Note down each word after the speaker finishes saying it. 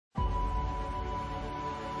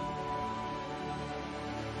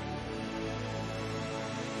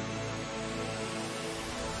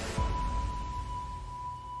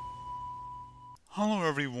Hello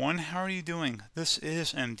everyone, how are you doing? This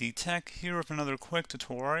is MD Tech here with another quick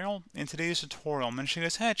tutorial. In today's tutorial, I'm going to show you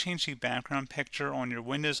guys how to change the background picture on your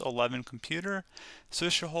Windows 11 computer. So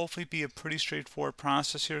this should hopefully be a pretty straightforward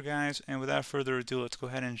process here, guys, and without further ado, let's go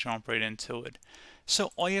ahead and jump right into it.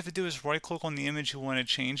 So all you have to do is right click on the image you want to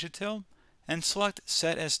change it to and select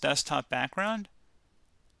Set as Desktop Background.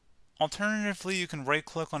 Alternatively, you can right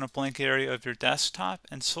click on a blank area of your desktop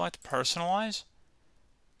and select Personalize.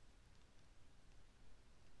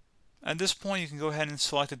 At this point, you can go ahead and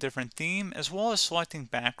select a different theme, as well as selecting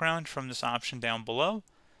background from this option down below.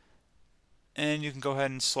 And you can go ahead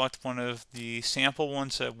and select one of the sample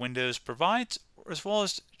ones that Windows provides, as well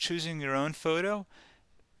as choosing your own photo.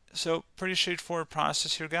 So pretty straightforward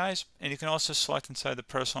process here, guys. And you can also select inside the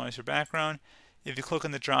personalize your background. If you click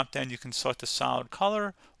on the drop down, you can select a solid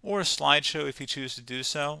color or a slideshow if you choose to do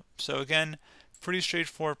so. So again, pretty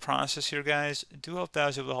straightforward process here, guys. I do hope that I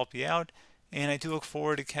was able to help you out, and I do look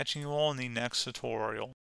forward to catching you all in the next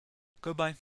tutorial. Goodbye.